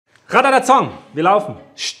Radadazong, wir laufen.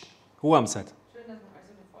 Psst. Ruhe am Set.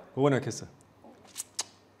 Ruhe in der Kiste.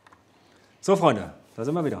 So, Freunde, da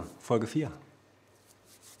sind wir wieder. Folge 4.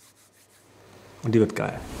 Und die wird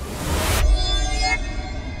geil.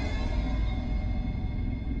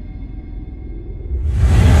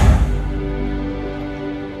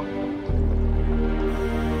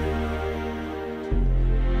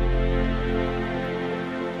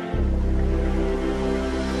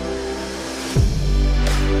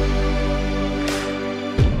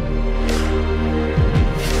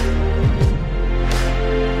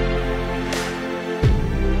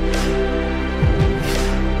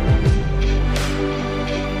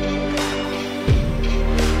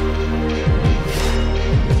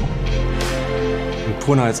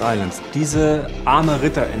 Islands. Diese arme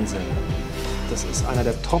Ritterinsel, das ist einer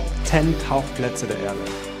der Top 10 Tauchplätze der Erde.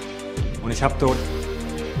 Und ich habe dort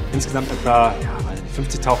insgesamt etwa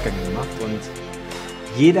 50 Tauchgänge gemacht und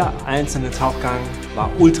jeder einzelne Tauchgang war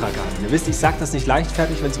ultra geil. Und ihr wisst, ich sage das nicht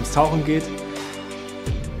leichtfertig, wenn es ums Tauchen geht.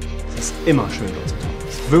 Es ist immer schön dort zu tauchen.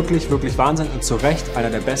 Es ist wirklich, wirklich Wahnsinn und zu Recht einer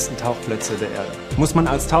der besten Tauchplätze der Erde. Muss man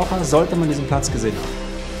als Taucher, sollte man diesen Platz gesehen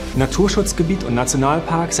haben. Naturschutzgebiet und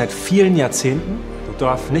Nationalpark seit vielen Jahrzehnten.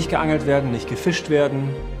 Darf nicht geangelt werden, nicht gefischt werden,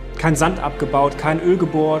 kein Sand abgebaut, kein Öl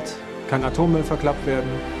gebohrt, kein Atommüll verklappt werden.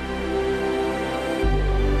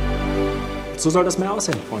 So soll das Meer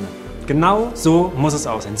aussehen, Freunde. Genau so muss es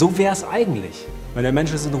aussehen. So wäre es eigentlich, wenn der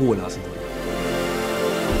Mensch es in Ruhe lassen würde.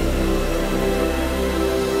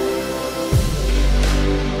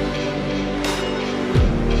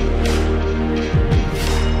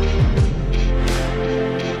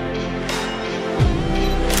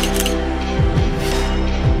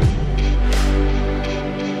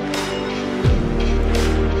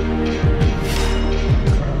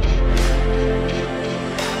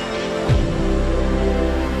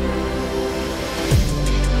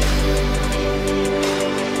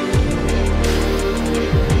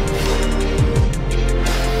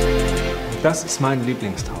 Das ist mein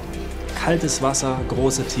Lieblingstauchen. Kaltes Wasser,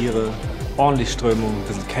 große Tiere, ordentlich Strömung, ein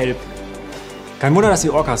bisschen Kelp. Kein Wunder, dass die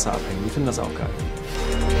Orcas da abhängen. Die finden das auch geil.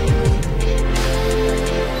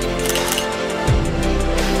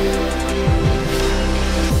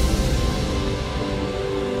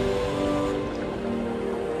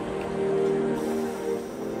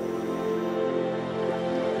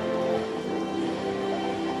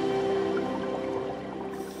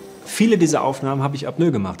 Viele dieser Aufnahmen habe ich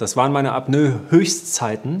Apnoe gemacht. Das waren meine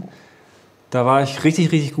Apnoe-Höchstzeiten. Da war ich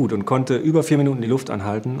richtig, richtig gut und konnte über 4 Minuten die Luft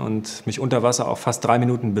anhalten und mich unter Wasser auch fast 3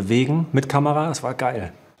 Minuten bewegen mit Kamera. Das war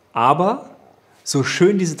geil. Aber so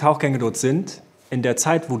schön diese Tauchgänge dort sind, in der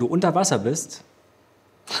Zeit, wo du unter Wasser bist,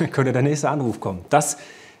 könnte der nächste Anruf kommen. Das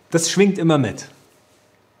schwingt immer mit.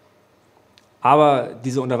 Aber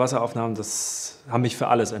diese Unterwasseraufnahmen, das haben mich für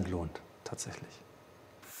alles entlohnt, tatsächlich.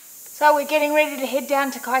 So we're getting ready to head down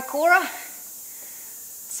to Kaikoura,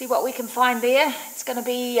 see what we can find there. It's going to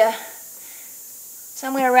be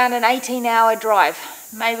somewhere around an 18-hour drive.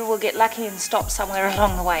 Maybe we'll get lucky and stop somewhere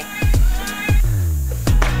along the way.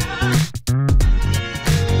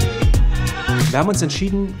 Wir haben uns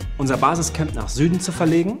entschieden, unser Basiscamp nach Süden zu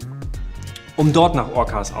verlegen, um dort nach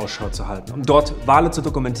Orcas Ausschau zu halten, um dort Wale zu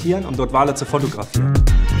dokumentieren, um dort Wale zu fotografieren.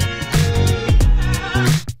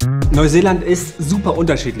 Neuseeland ist super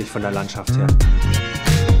unterschiedlich von der Landschaft her.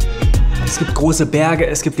 Es gibt große Berge,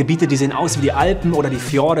 es gibt Gebiete, die sehen aus wie die Alpen oder die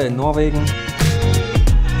Fjorde in Norwegen.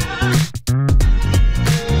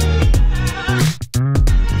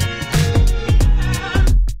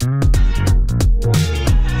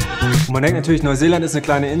 Und man denkt natürlich, Neuseeland ist eine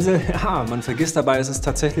kleine Insel. Ja, man vergisst dabei, es ist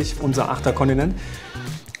tatsächlich unser 8. Kontinent.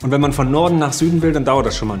 Und wenn man von Norden nach Süden will, dann dauert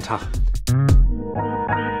das schon mal einen Tag.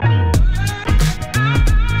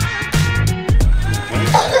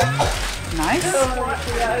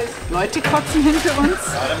 Leute kotzen hinter uns.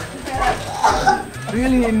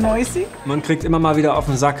 Really noisy. Man kriegt immer mal wieder auf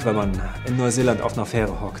den Sack, wenn man in Neuseeland auf einer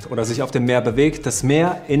Fähre hockt oder sich auf dem Meer bewegt. Das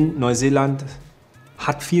Meer in Neuseeland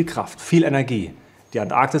hat viel Kraft, viel Energie. Die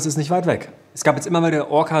Antarktis ist nicht weit weg. Es gab jetzt immer wieder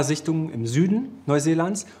Orca-Sichtungen im Süden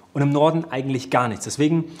Neuseelands und im Norden eigentlich gar nichts.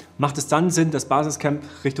 Deswegen macht es dann Sinn, das Basiscamp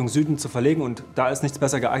Richtung Süden zu verlegen. Und da ist nichts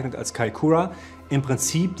besser geeignet als Kaikoura. Im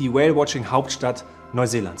Prinzip die Whale-Watching-Hauptstadt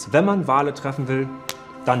Neuseelands. Wenn man Wale treffen will,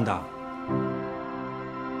 dann da.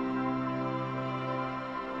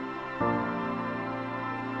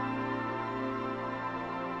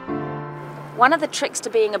 One of the tricks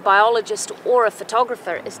to being a biologist or a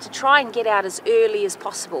photographer is to try and get out as early as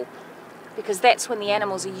possible, because that's when the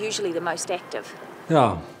animals are usually the most active.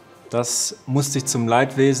 Ja, das musste ich zum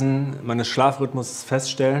Leidwesen meines Schlafrhythmus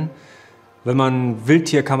feststellen. Wenn man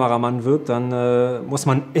Wildtierkameramann wird, dann muss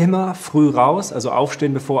man immer früh raus, also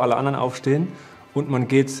aufstehen, bevor alle anderen aufstehen. Und man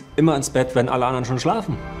geht immer ins Bett, wenn alle anderen schon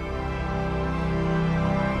schlafen.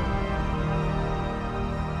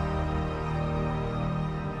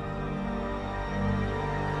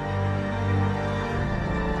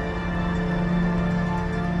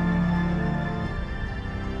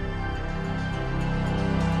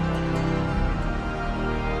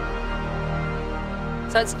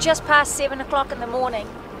 So it's just past 7 o'clock in the morning.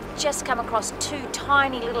 Just come across 2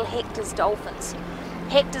 tiny little Hector's dolphins.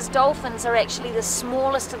 Hector's dolphins are actually the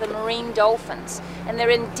smallest of the marine dolphins, and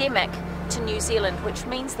they're endemic to New Zealand, which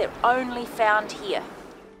means they're only found here.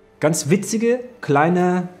 Ganz witzige,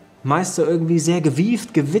 kleine Meister, irgendwie sehr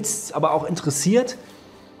gewieft, gewitzt, aber auch interessiert,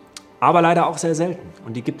 aber leider auch sehr selten.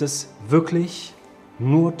 Und die gibt es wirklich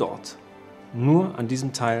nur dort. Nur an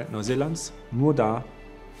diesem Teil Neuseelands, nur da,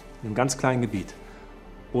 in einem ganz kleinen Gebiet.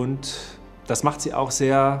 Und das macht sie auch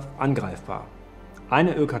sehr angreifbar.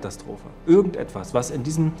 Eine Ölkatastrophe, irgendetwas, was in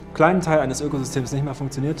diesem kleinen Teil eines Ökosystems nicht mehr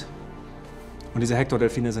funktioniert, und diese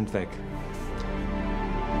Hector-Delfine sind weg.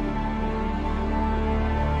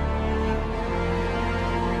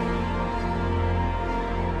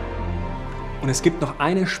 Und es gibt noch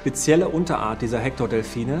eine spezielle Unterart dieser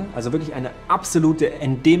Hector-Delfine, also wirklich eine absolute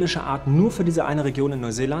endemische Art nur für diese eine Region in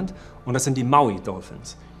Neuseeland, und das sind die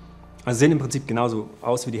Maui-Dolphins. Also sehen im Prinzip genauso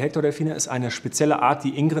aus wie die Hector-Delfine. Ist eine spezielle Art,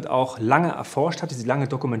 die Ingrid auch lange erforscht hat, die sie lange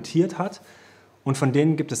dokumentiert hat. Und von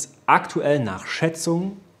denen gibt es aktuell nach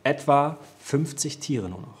Schätzung etwa 50 Tiere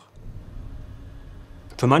nur noch.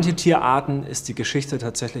 Für manche Tierarten ist die Geschichte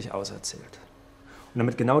tatsächlich auserzählt. Und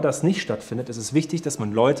damit genau das nicht stattfindet, ist es wichtig, dass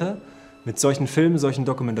man Leute mit solchen Filmen, solchen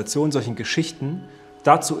Dokumentationen, solchen Geschichten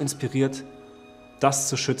dazu inspiriert, das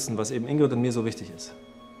zu schützen, was eben Ingrid und mir so wichtig ist.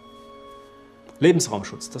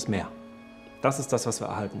 Lebensraumschutz, das Meer. Das ist das, was wir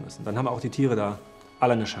erhalten müssen. Dann haben auch die Tiere da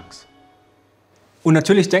alle eine Chance. Und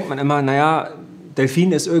natürlich denkt man immer, naja,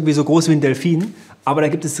 Delfin ist irgendwie so groß wie ein Delfin, aber da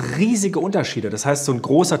gibt es riesige Unterschiede. Das heißt, so ein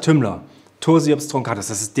großer Tümmler, Tursiops truncatus,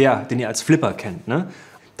 das ist der, den ihr als Flipper kennt, ne?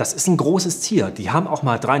 Das ist ein großes Tier. Die haben auch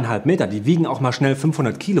mal 3,5 Meter, die wiegen auch mal schnell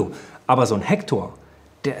 500 Kilo. Aber so ein Hector,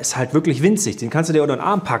 der ist halt wirklich winzig. Den kannst du dir unter den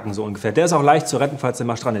Arm packen, so ungefähr. Der ist auch leicht zu retten, falls der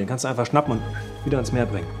mal strandet. Den kannst du einfach schnappen und wieder ins Meer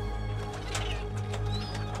bringen.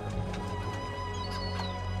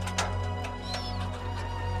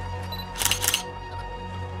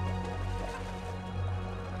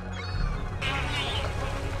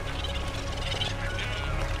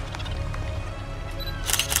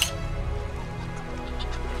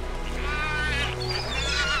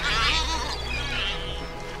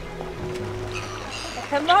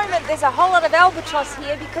 At the moment there's a whole lot of albatross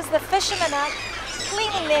here because the fishermen are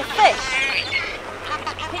cleaning their fish.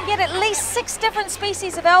 You can get at least 6 different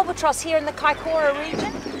species of albatross here in the Kaikoura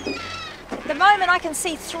region. At the moment I can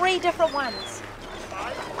see 3 different ones.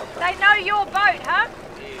 They know your boat, huh?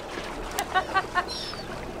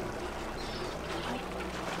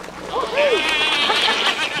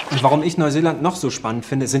 Und warum ich Neuseeland noch so spannend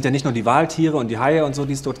finde, sind ja nicht nur die Waltiere und die Haie und so,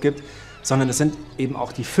 die es dort gibt, sondern es sind eben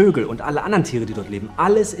auch die Vögel und alle anderen Tiere, die dort leben.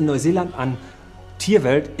 Alles in Neuseeland an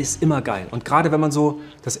Tierwelt ist immer geil. Und gerade wenn man so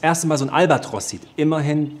das erste Mal so einen Albatros sieht,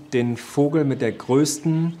 immerhin den Vogel mit der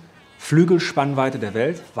größten Flügelspannweite der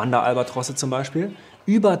Welt, Wanderalbatrosse zum Beispiel,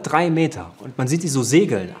 über 3 Meter. Und man sieht die so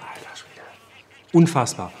segeln. Alter Schwede.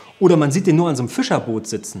 Unfassbar. Oder man sieht den nur an so einem Fischerboot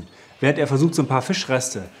sitzen, während er versucht, so ein paar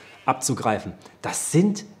Fischreste abzugreifen. Das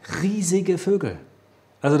sind riesige Vögel.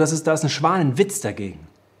 Also da ist ein Schwanenwitz dagegen.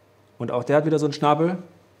 Und auch der hat wieder so einen Schnabel,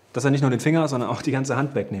 dass er nicht nur den Finger, sondern auch die ganze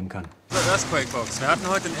Hand wegnehmen kann. Earthquake-Box. Wir hatten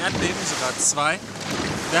heute ein Erdbeben, sogar 2.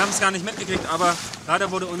 Wir haben es gar nicht mitgekriegt, aber leider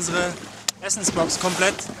wurde unsere Essensbox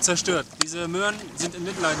komplett zerstört. Diese Möhren sind in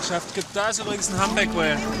Mitleidenschaft. Da ist übrigens ein Humpback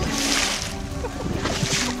Whale.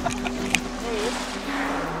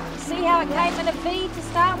 See how it came in a V to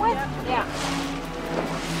start with? Yeah.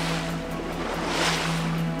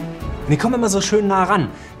 Die kommen immer so schön nah ran.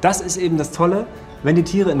 Das ist eben das Tolle, wenn die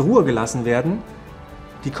Tiere in Ruhe gelassen werden.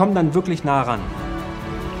 Die kommen dann wirklich nah ran.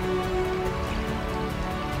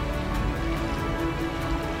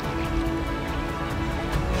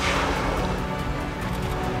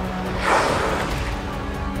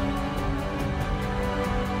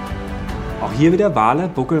 Auch hier wieder Wale,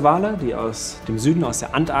 Buckelwale, die aus dem Süden, aus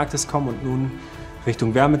der Antarktis kommen und nun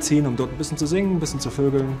Richtung Wärme ziehen, um dort ein bisschen zu singen, ein bisschen zu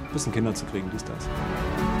vögeln, ein bisschen Kinder zu kriegen, dies, das.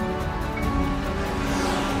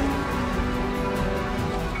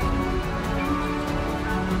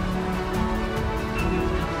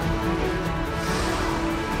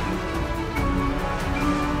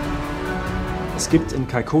 Es gibt in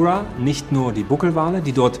Kaikoura nicht nur die Buckelwale,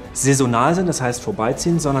 die dort saisonal sind, das heißt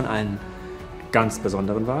vorbeiziehen, sondern einen ganz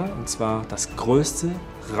besonderen Wal, und zwar das größte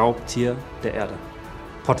Raubtier der Erde.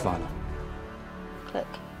 Pottwale. Click,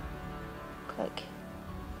 click,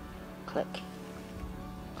 click,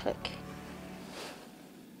 click,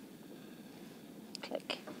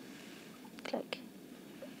 click, click.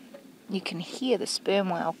 You can hear the sperm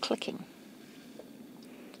whale clicking.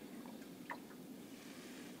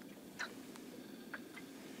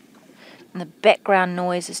 And the background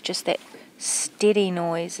noise is just that steady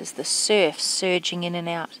noise as the surf surging in and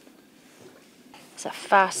out. It's a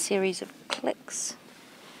fast series of clicks.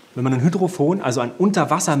 Wenn man ein Hydrophon, also ein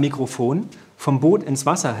Unterwassermikrofon, vom Boot ins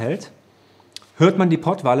Wasser hält, hört man die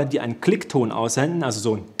Pottwale, die einen Klickton aussenden, also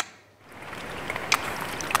so ein.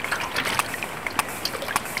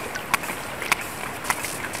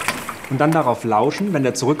 Und dann darauf lauschen, wenn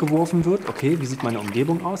der zurückgeworfen wird, okay, wie sieht meine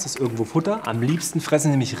Umgebung aus, ist irgendwo Futter. Am liebsten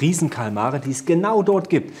fressen nämlich Riesenkalmare, die es genau dort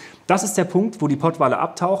gibt. Das ist der Punkt, wo die Pottwale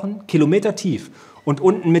abtauchen, Kilometer tief, und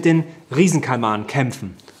unten mit den Riesenkalmaren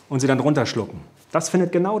kämpfen und sie dann runterschlucken. Das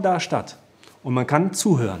findet genau da statt. Und man kann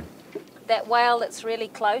zuhören. That whale that's really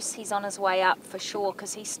close, he's on his way up for sure,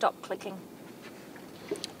 because he stopped clicking.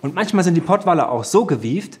 Und manchmal sind die Pottwale auch so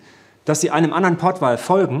gewieft, dass sie einem anderen Pottwal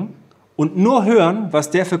folgen und nur hören,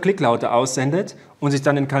 was der für Klicklaute aussendet und sich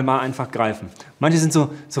dann den Kalmar einfach greifen. Manche sind so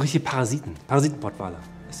richtige Parasiten, Parasitenpottwale.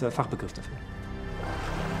 Das ist der Fachbegriff dafür.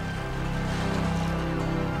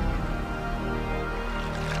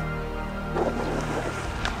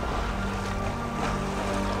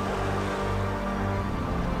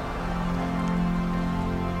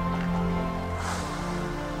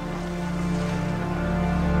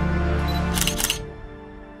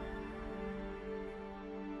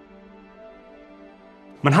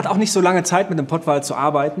 Man hat auch nicht so lange Zeit, mit dem Pottwal zu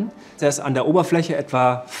arbeiten. Er ist an der Oberfläche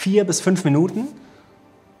etwa 4 bis 5 Minuten,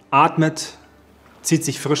 atmet, zieht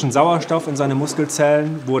sich frischen Sauerstoff in seine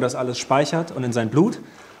Muskelzellen, wo er das alles speichert, und in sein Blut.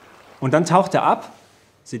 Und dann taucht er ab,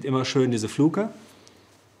 sieht immer schön diese Fluke,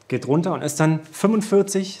 geht runter und ist dann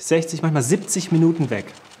 45, 60, manchmal 70 Minuten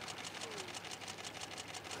weg.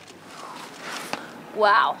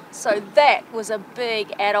 Wow, so that was a big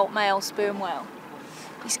adult male sperm whale.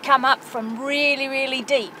 He's come up from really, really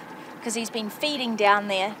deep because he's been feeding down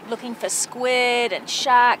there, looking for squid and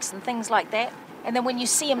sharks and things like that. And then when you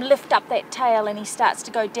see him lift up that tail and he starts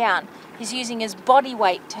to go down, he's using his body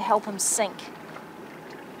weight to help him sink.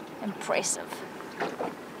 Impressive.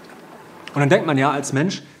 Und dann denkt man ja als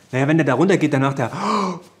Mensch, naja, wenn der da runter geht, danach der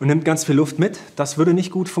und nimmt ganz viel Luft mit, das würde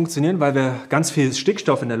nicht gut funktionieren, weil wir ganz viel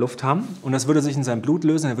Stickstoff in der Luft haben und das würde sich in seinem Blut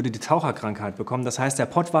lösen, er würde die Taucherkrankheit bekommen. Das heißt, der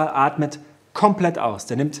Pottwal atmet komplett aus.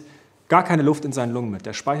 Der nimmt gar keine Luft in seinen Lungen mit.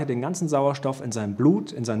 Der speichert den ganzen Sauerstoff in seinem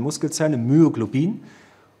Blut, in seinen Muskelzellen, im Myoglobin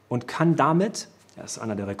und kann damit, er ist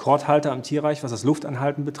einer der Rekordhalter im Tierreich, was das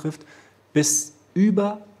Luftanhalten betrifft, bis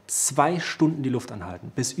über 2 Stunden die Luft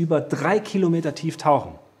anhalten, bis über 3 Kilometer tief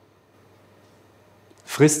tauchen.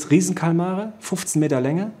 Frisst Riesenkalmare, 15 Meter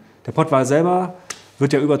Länge. Der Pottwal selber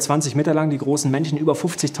wird ja über 20 Meter lang, die großen Männchen über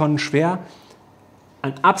 50 Tonnen schwer.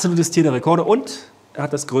 Ein absolutes Tier der Rekorde und er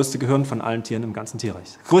hat das größte Gehirn von allen Tieren im ganzen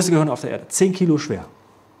Tierreich. Das größte Gehirn auf der Erde, 10 Kilo schwer.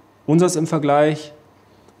 Unseres im Vergleich,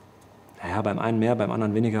 naja, beim einen mehr, beim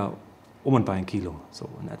anderen weniger, und bei 1 Kilo, so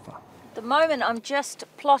in etwa. At the moment I'm just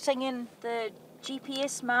plotting in the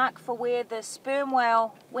GPS mark for where the sperm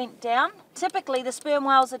whale went down. Typically the sperm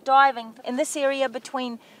whales are diving in this area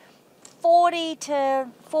between 40 to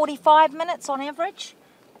 45 minutes on average.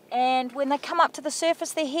 And when they come up to the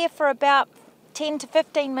surface, they're here for about 10 to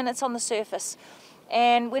 15 minutes on the surface.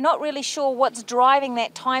 And we're not really sure what's driving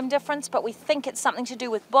that time difference, but we think it's something to do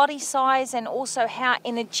with body size and also how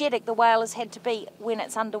energetic the whale has had to be when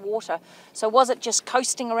it's underwater. So was it just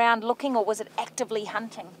coasting around looking or was it actively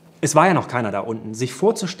hunting? Es war ja noch keiner da unten. Sich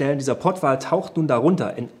vorzustellen, dieser Pottwal taucht nun da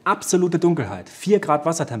runter in absolute Dunkelheit, 4 Grad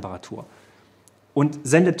Wassertemperatur und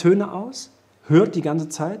sendet Töne aus, hört die ganze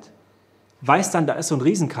Zeit, weiß dann, da ist so ein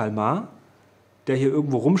Riesenkalmar, der hier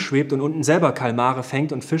irgendwo rumschwebt und unten selber Kalmare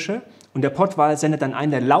fängt und Fische. Und der Pottwal sendet dann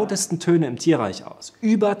einen der lautesten Töne im Tierreich aus.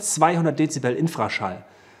 Über 200 Dezibel Infraschall.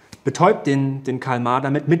 Betäubt den Kalmar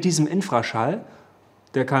damit mit diesem Infraschall.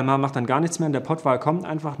 Der Kalmar macht dann gar nichts mehr und der Pottwal kommt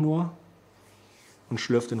einfach nur und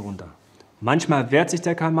schlürft ihn runter. Manchmal wehrt sich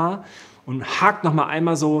der Kalmar und hakt noch mal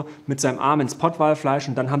einmal so mit seinem Arm ins Pottwalfleisch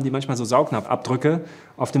und dann haben die manchmal so Saugnapfabdrücke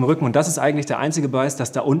auf dem Rücken. Und das ist eigentlich der einzige Beweis,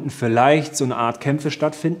 dass da unten vielleicht so eine Art Kämpfe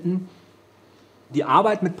stattfinden. Die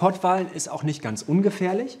Arbeit mit Pottwalen ist auch nicht ganz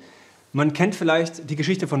ungefährlich. Man kennt vielleicht die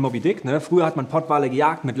Geschichte von Moby Dick. Ne? Früher hat man Pottwale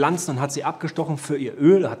gejagt mit Lanzen und hat sie abgestochen für ihr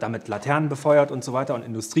Öl, hat damit Laternen befeuert und so weiter und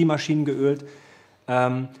Industriemaschinen geölt.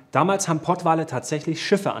 Damals haben Pottwale tatsächlich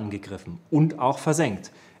Schiffe angegriffen und auch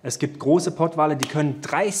versenkt. Es gibt große Pottwale, die können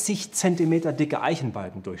 30 cm dicke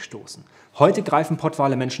Eichenbalken durchstoßen. Heute greifen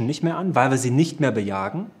Pottwale Menschen nicht mehr an, weil wir sie nicht mehr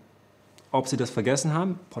bejagen. Ob sie das vergessen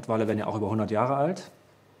haben, Pottwale werden ja auch über 100 Jahre alt,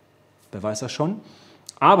 wer weiß das schon.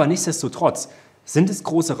 Aber nichtsdestotrotz sind es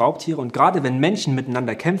große Raubtiere und gerade wenn Menschen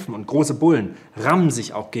miteinander kämpfen und große Bullen rammen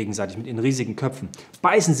sich auch gegenseitig mit ihren riesigen Köpfen,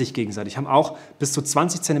 beißen sich gegenseitig, haben auch bis zu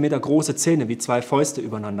 20 cm große Zähne wie zwei Fäuste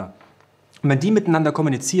übereinander. Und wenn die miteinander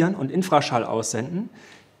kommunizieren und Infraschall aussenden,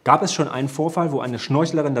 gab es schon einen Vorfall, wo eine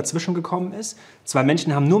Schnorchlerin dazwischen gekommen ist. Zwei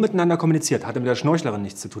Menschen haben nur miteinander kommuniziert, hatte mit der Schnorchlerin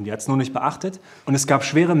nichts zu tun, die hat es nur nicht beachtet. Und es gab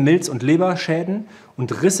schwere Milz- und Leberschäden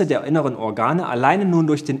und Risse der inneren Organe, alleine nur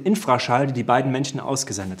durch den Infraschall, die die beiden Menschen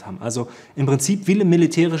ausgesendet haben. Also im Prinzip wie eine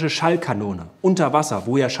militärische Schallkanone unter Wasser,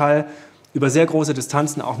 wo ja Schall über sehr große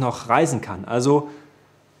Distanzen auch noch reisen kann. Also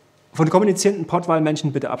von kommunizierenden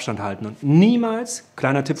Pottwalmenschen bitte Abstand halten und niemals,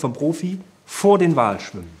 kleiner Tipp vom Profi, vor den Wal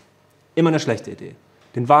schwimmen. Immer eine schlechte Idee.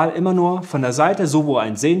 Den Wal immer nur von der Seite, so wo er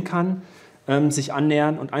einen sehen kann, sich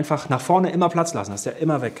annähern und einfach nach vorne immer Platz lassen, dass der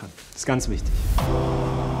immer weg kann. Das ist ganz wichtig.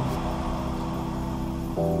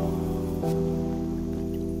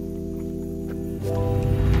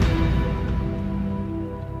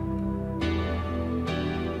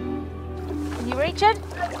 Can you reach it?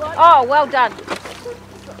 Oh, well done.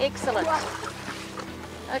 Excellent.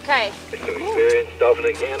 Okay.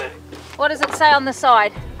 What does it say on the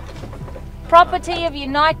side? Property of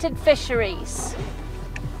United Fisheries.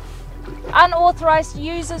 Unauthorized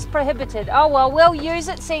users prohibited. Oh well, we'll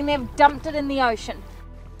use it seeing they've dumped it in the ocean.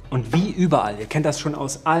 Und wie überall, ihr kennt das schon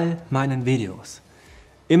aus all meinen Videos.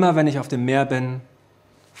 Immer wenn ich auf dem Meer bin,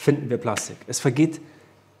 finden wir Plastik. Es vergeht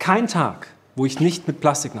kein Tag, wo ich nicht mit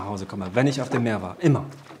Plastik nach Hause komme, wenn ich auf dem Meer war. Immer.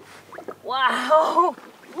 Wow.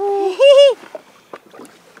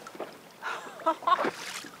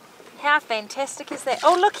 How fantastic is that?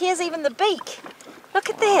 Oh, look, here's even the beak. Look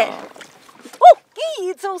at that. Oh,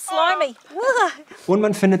 it's all slimy. Und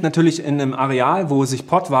man findet natürlich in einem Areal, wo sich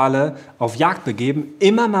Pottwale auf Jagd begeben,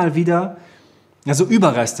 immer mal wieder also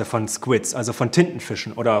Überreste von Squids, also von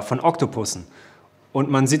Tintenfischen oder von Oktopussen. Und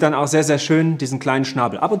man sieht dann auch sehr, sehr schön diesen kleinen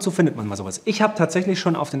Schnabel. Ab und zu findet man mal sowas. Ich habe tatsächlich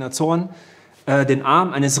schon auf den Azoren den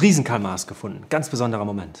Arm eines Riesenkalmars gefunden. Ganz besonderer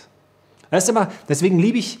Moment. Das ist immer, deswegen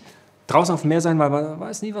liebe ich draußen auf dem Meer sein, weil man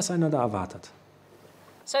weiß nie, was einer da erwartet.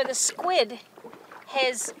 So the squid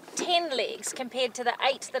has 10 legs compared to the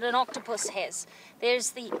 8 that an octopus has.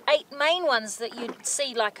 There's the 8 main ones that you'd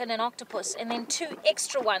see like in an octopus, and then 2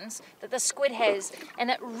 extra ones that the squid has, and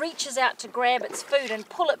it reaches out to grab its food and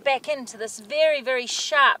pull it back into this very, very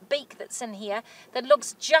sharp beak that's in here that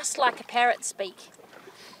looks just like a parrot's beak.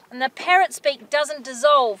 And the parrot's beak doesn't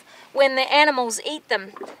dissolve when the animals eat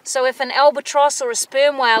them. So if an albatross or a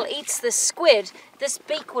sperm whale eats this squid, this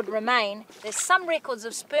beak would remain. There's some records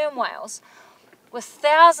of sperm whales with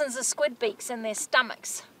thousands of squid beaks in their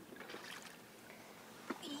stomachs.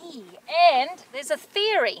 And there's a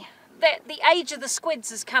theory that the age of the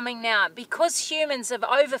squids is coming now because humans have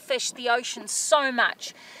overfished the ocean so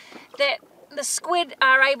much that the squid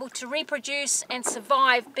are able to reproduce and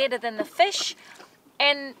survive better than the fish.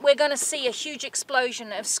 And we're going to see a huge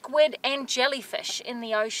explosion of squid and jellyfish in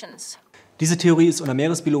the oceans. Diese Theorie ist unter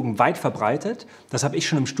Meeresbiologen weit verbreitet. Das habe ich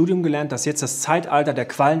schon im Studium gelernt, dass jetzt das Zeitalter der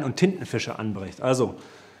Quallen und Tintenfische anbricht. Also,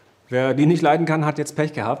 wer die nicht leiden kann, hat jetzt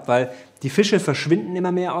Pech gehabt, weil die Fische verschwinden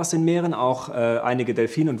immer mehr aus den Meeren, auch einige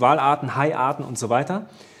Delfin- und Walarten, Haiarten und so weiter.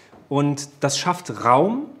 Und das schafft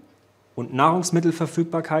Raum und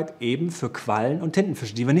Nahrungsmittelverfügbarkeit eben für Quallen und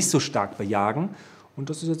Tintenfische, die wir nicht so stark bejagen. Und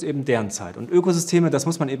das ist jetzt eben deren Zeit. Und Ökosysteme, das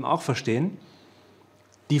muss man eben auch verstehen,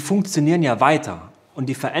 die funktionieren ja weiter und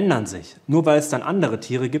die verändern sich. Nur weil es dann andere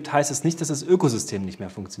Tiere gibt, heißt es nicht, dass das Ökosystem nicht mehr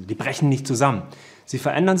funktioniert. Die brechen nicht zusammen. Sie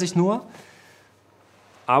verändern sich nur,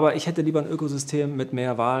 aber ich hätte lieber ein Ökosystem mit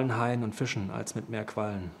mehr Walen, Haien und Fischen als mit mehr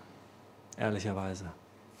Quallen, ehrlicherweise.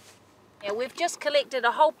 Yeah, we've just collected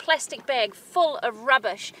a whole plastic bag full of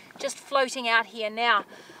rubbish just floating out here now.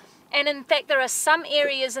 And in fact, there are some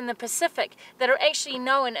areas in the Pacific that are actually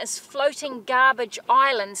known as floating garbage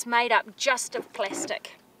islands made up just of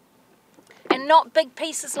plastic. And not big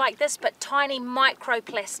pieces like this, but tiny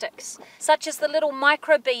microplastics, such as the little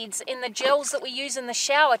microbeads in the gels that we use in the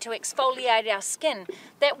shower to exfoliate our skin.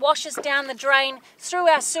 That washes down the drain through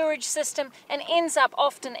our sewerage system and ends up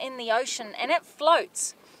often in the ocean, and it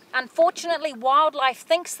floats. Unfortunately, wildlife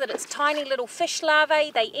thinks that it's tiny little fish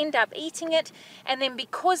larvae. They end up eating it, and then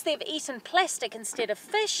because they've eaten plastic instead of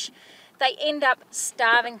fish, they end up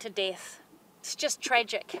starving to death. It's just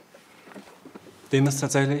tragic. Dem ist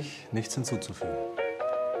tatsächlich nichts hinzuzufügen.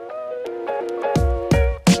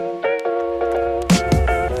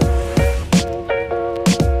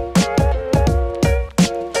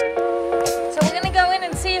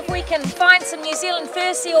 some New Zealand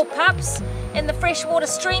fur seal pups in the freshwater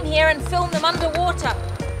stream here and film them underwater.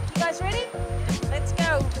 You guys ready? Let's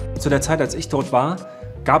go. Zu der Zeit, als ich dort war,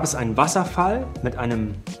 gab es einen Wasserfall mit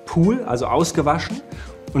einem Pool, also ausgewaschen,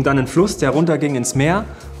 und dann einen Fluss, der runterging ins Meer.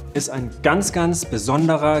 Ist ein ganz, ganz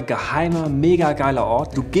besonderer, geheimer, mega geiler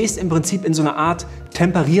Ort. Du gehst im Prinzip in so eine Art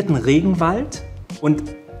temperierten Regenwald und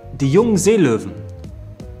die jungen Seelöwen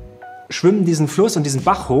schwimmen diesen Fluss und diesen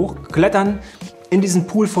Bach hoch, klettern in diesen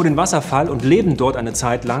Pool vor den Wasserfall und leben dort eine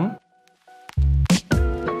Zeit lang.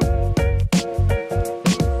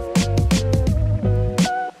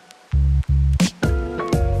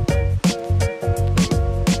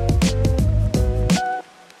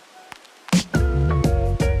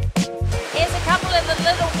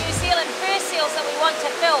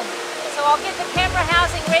 I'll get the camera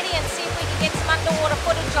housing ready and see if we can get some underwater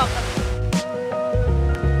footage of them.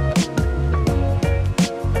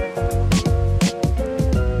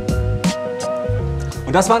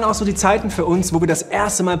 Und das waren auch so die Zeiten für uns, wo wir das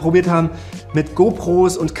erste Mal probiert haben mit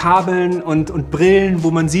GoPros und Kabeln und Brillen,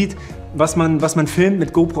 wo man sieht, was man filmt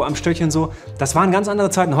mit GoPro am Stöckchen so. Das waren ganz andere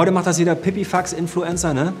Zeiten. Heute macht das jeder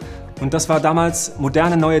Pipifax-Influencer, ne? Und das war damals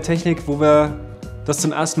moderne, neue Technik, wo wir das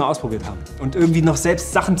zum ersten Mal ausprobiert haben und irgendwie noch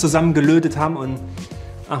selbst Sachen zusammengelötet haben und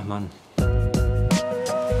ach Mann. These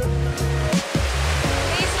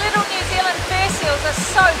little New Zealand fur seals are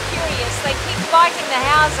so curious. They keep biting the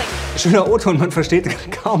housing. Schöner O-Ton, man versteht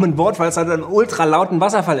kaum ein Wort, weil es halt ein ultra lauten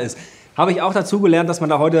Wasserfall ist. Habe ich auch dazu gelernt, dass man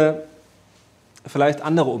da heute vielleicht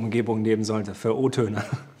andere Umgebungen nehmen sollte für O-Töne.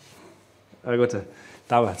 Na gut,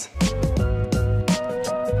 damals.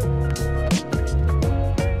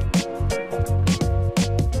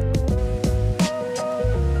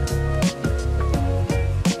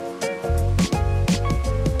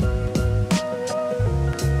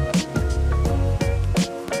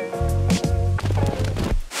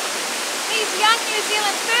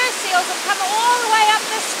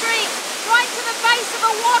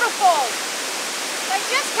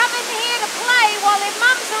 Just come in here to play while their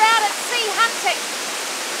mums are out at sea hunting.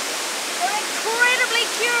 They're incredibly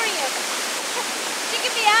curious. She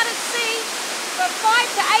can be out at sea for 5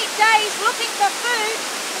 to 8 days looking for food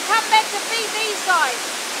and come back to feed these guys.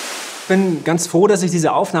 Ich bin ganz froh, dass ich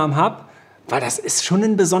diese Aufnahmen habe, weil das ist schon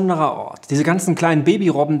ein besonderer Ort. Diese ganzen kleinen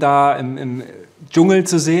Babyrobben da im Dschungel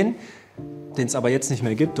zu sehen, den es aber jetzt nicht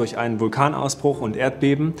mehr gibt durch einen Vulkanausbruch und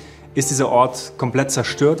Erdbeben, ist dieser Ort komplett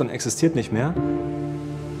zerstört und existiert nicht mehr.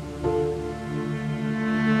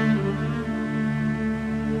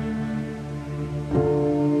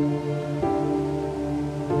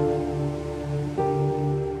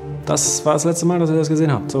 Das war das letzte Mal, dass ihr das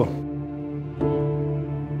gesehen habt. So.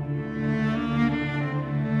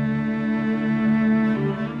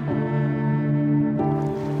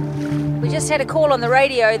 We just had a call on the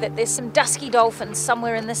radio that there's some dusky dolphins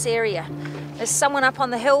somewhere in this area. There's someone up on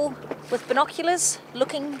the hill with binoculars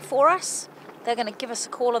looking for us. They're going to give us a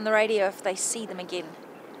call on the radio if they see them again.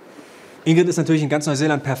 Ingrid ist natürlich in ganz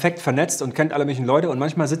Neuseeland perfekt vernetzt und kennt alle möglichen Leute. Und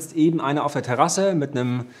manchmal sitzt eben einer auf der Terrasse mit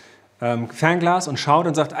einem Fernglas und schaut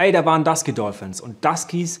und sagt, ey, da waren Dusky Dolphins. Und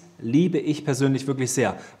Duskies liebe ich persönlich wirklich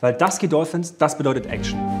sehr. Weil Dusky Dolphins, das bedeutet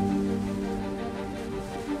Action.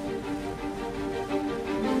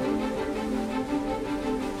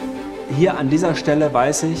 Hier an dieser Stelle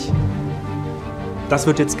weiß ich, das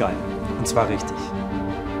wird jetzt geil. Und zwar richtig.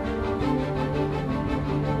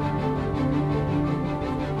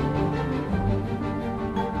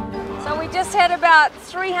 Just had about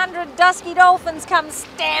 300 dusky dolphins come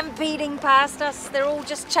stampeding past us. They're all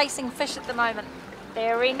just chasing fish at the moment.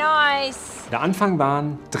 Very nice. Der Anfang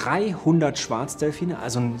waren 300 Schwarzdelfine,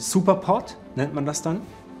 also ein Superpod nennt man das dann,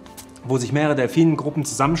 wo sich mehrere Delfinengruppen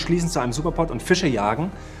zusammenschließen zu einem Superpod und Fische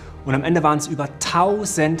jagen. Und am Ende waren es über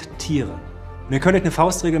 1000 Tiere. Und ihr könnt euch eine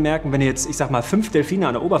Faustregel merken, wenn ihr jetzt, ich sag mal, 5 Delfine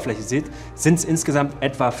an der Oberfläche seht, sind es insgesamt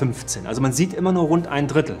etwa 15. Also man sieht immer nur rund ein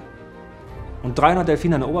Drittel. Und 300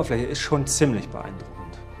 Delfine an der Oberfläche ist schon ziemlich beeindruckend.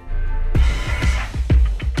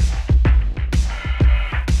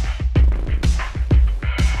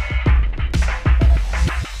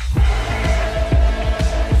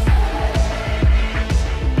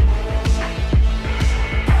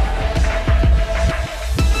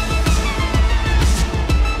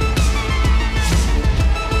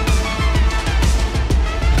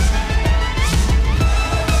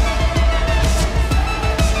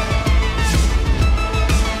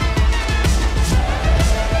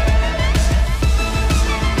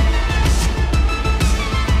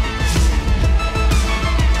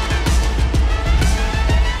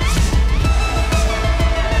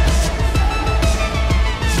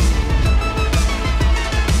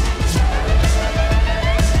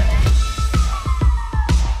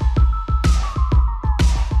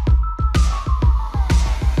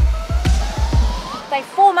 They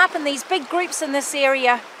form up in these big groups in this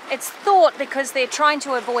area. It's thought because they're trying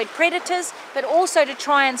to avoid predators, but also to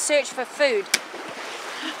try and search for food.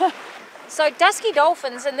 So dusky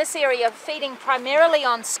dolphins in this area are feeding primarily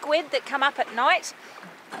on squid that come up at night.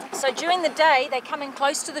 So during the day, they come in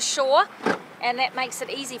close to the shore, and that makes it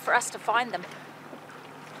easy for us to find them.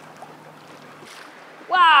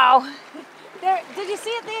 Wow! Did you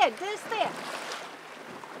see it there? There's there.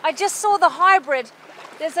 I just saw the hybrid.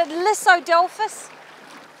 There's a Lissodolphus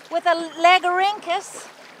with a Lagarynchus,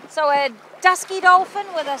 so a dusky dolphin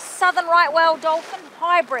with a southern right whale dolphin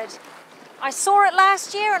hybrid. I saw it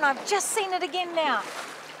last year and I've just seen it again now.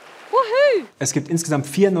 Woohoo! Es gibt insgesamt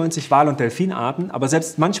 94 Wal- und Delfinarten, aber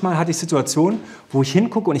selbst manchmal hatte ich Situationen, wo ich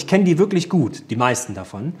hingucke und ich kenne die wirklich gut, die meisten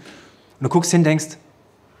davon. Und du guckst hin und denkst,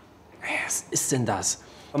 hey, was ist denn das?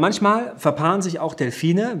 Und manchmal verpaaren sich auch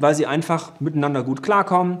Delfine, weil sie einfach miteinander gut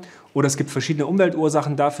klarkommen. Oder es gibt verschiedene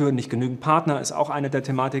Umweltursachen dafür, nicht genügend Partner ist auch eine der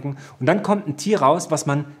Thematiken. Und dann kommt ein Tier raus, was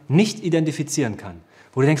man nicht identifizieren kann.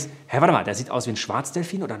 Wo du denkst, hä, warte mal, der sieht aus wie ein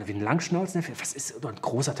Schwarzdelfin oder wie ein Langschnauzendelfin. Was ist, oder ein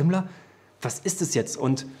großer Tümmler? Was ist das jetzt?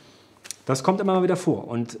 Und das kommt immer mal wieder vor.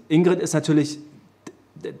 Und Ingrid ist natürlich,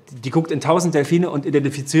 die guckt in 1000 Delfine und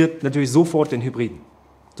identifiziert natürlich sofort den Hybriden.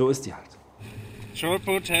 So ist die halt. Short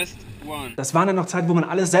Test 1. Das waren dann noch Zeiten, wo man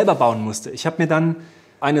alles selber bauen musste. Ich habe mir dann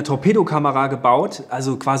eine Torpedokamera gebaut,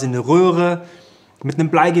 also quasi eine Röhre mit einem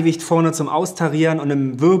Bleigewicht vorne zum Austarieren und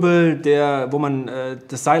einem Wirbel, wo man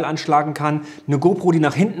das Seil anschlagen kann. Eine GoPro, die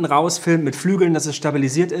nach hinten rausfilmt mit Flügeln, dass es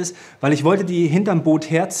stabilisiert ist, weil ich wollte die hinterm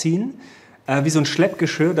Boot herziehen, wie so ein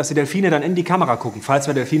Schleppgeschirr, dass die Delfine dann in die Kamera gucken, falls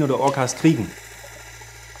wir Delfine oder Orcas kriegen.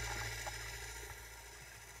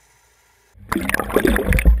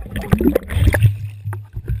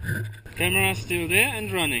 Camera still there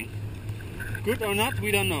and running. Good or not, we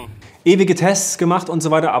don't know. Ewige Tests gemacht und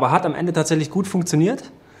so weiter, aber hat am Ende tatsächlich gut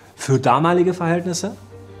funktioniert. Für damalige Verhältnisse.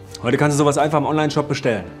 Heute kannst du sowas einfach im Online-Shop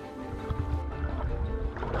bestellen.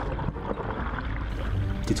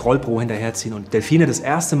 Die Trollpro hinterherziehen und Delfine das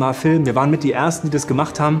erste Mal filmen. Wir waren mit die Ersten, die das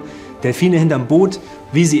gemacht haben. Delfine hinterm Boot,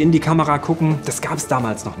 wie sie in die Kamera gucken. Das gab es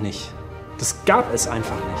damals noch nicht. Das gab es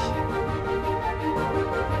einfach nicht.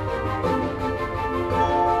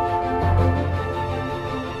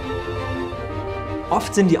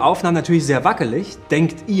 Oft sind die Aufnahmen natürlich sehr wackelig,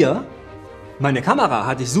 denkt ihr. Meine Kamera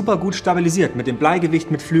hatte ich super gut stabilisiert, mit dem Bleigewicht,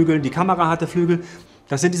 mit Flügeln, die Kamera hatte Flügel.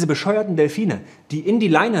 Das sind diese bescheuerten Delfine, die in die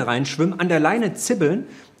Leine reinschwimmen, an der Leine zibbeln,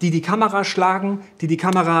 die Kamera schlagen, die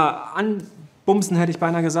Kamera anbumsen, hätte ich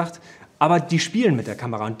beinahe gesagt. Aber die spielen mit der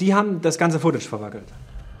Kamera und die haben das ganze Footage verwackelt.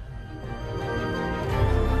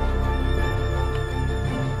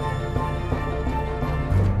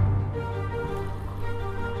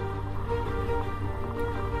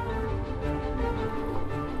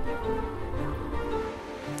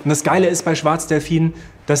 Und das Geile ist bei Schwarzdelfinen,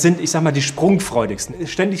 das sind, ich sag mal, die sprungfreudigsten.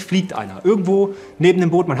 Ständig fliegt einer. Irgendwo neben dem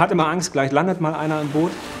Boot, man hat immer Angst, gleich landet mal einer im Boot.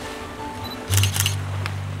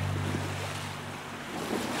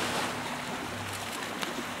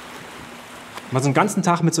 Mal so einen ganzen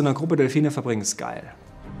Tag mit so einer Gruppe Delfine verbringen, ist geil.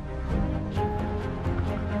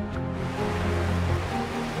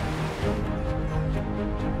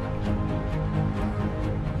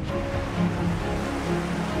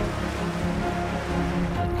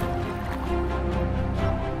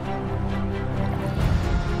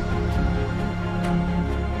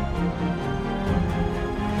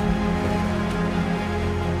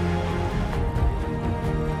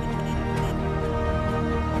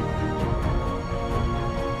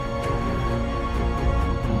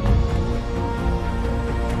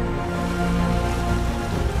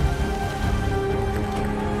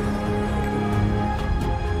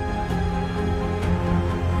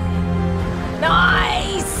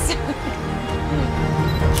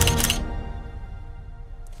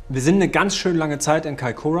 Wir sind eine ganz schön lange Zeit in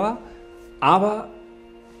Kaikoura, aber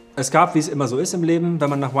es gab, wie es immer so ist im Leben, wenn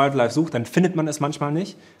man nach Wildlife sucht, dann findet man es manchmal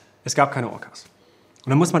nicht. Es gab keine Orcas.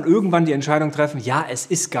 Und dann muss man irgendwann die Entscheidung treffen, ja, es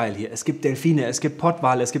ist geil hier, es gibt Delfine, es gibt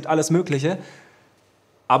Pottwale, es gibt alles Mögliche,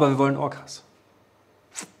 aber wir wollen Orcas.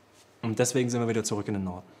 Und deswegen sind wir wieder zurück in den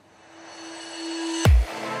Norden.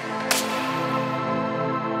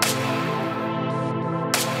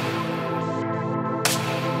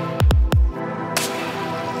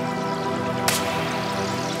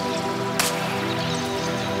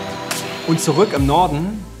 Und zurück im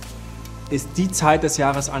Norden ist die Zeit des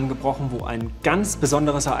Jahres angebrochen, wo ein ganz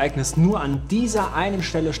besonderes Ereignis nur an dieser einen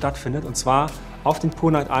Stelle stattfindet. Und zwar auf den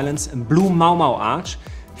Poor Night Islands im Blue Mau Mau Arch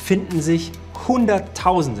finden sich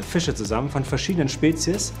Hunderttausende Fische zusammen von verschiedenen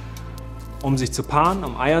Spezies, um sich zu paaren,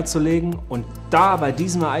 um Eier zu legen und da bei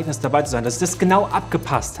diesem Ereignis dabei zu sein, dass ich das genau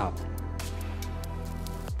abgepasst habe.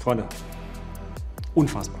 Freunde,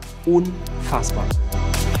 unfassbar. Unfassbar.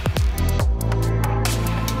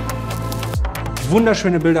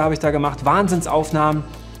 Wunderschöne Bilder habe ich da gemacht, Wahnsinnsaufnahmen,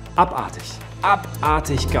 abartig,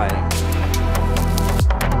 abartig geil.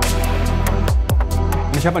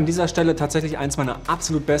 Und ich habe an dieser Stelle tatsächlich eins meiner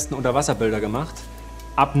absolut besten Unterwasserbilder gemacht.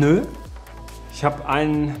 Apnoe. Ich habe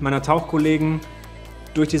einen meiner Tauchkollegen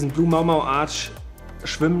durch diesen Blue Mau Mau Arch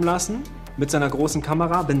schwimmen lassen mit seiner großen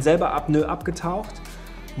Kamera. Bin selber Apnoe abgetaucht,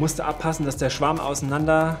 musste abpassen, dass der Schwarm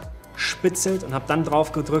auseinander spitzelt und habe dann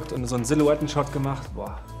drauf gedrückt und so einen Silhouettenshot gemacht.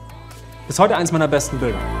 Boah. Bis heute eins meiner besten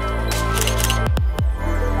Bilder.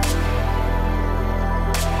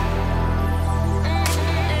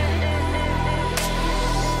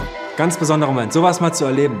 Ganz besonderer Moment, sowas mal zu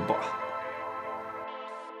erleben. Boah.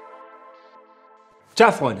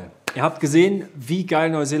 Tja, Freunde, ihr habt gesehen, wie geil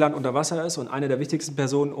Neuseeland unter Wasser ist und eine der wichtigsten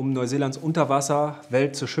Personen, um Neuseelands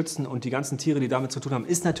Unterwasserwelt zu schützen und die ganzen Tiere, die damit zu tun haben,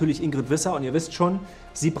 ist natürlich Ingrid Wisser. Und ihr wisst schon,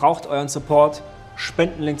 sie braucht euren Support.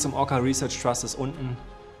 Spendenlink zum Orca Research Trust ist unten.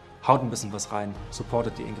 Haut ein bisschen was rein,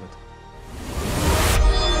 supportet die Ingrid.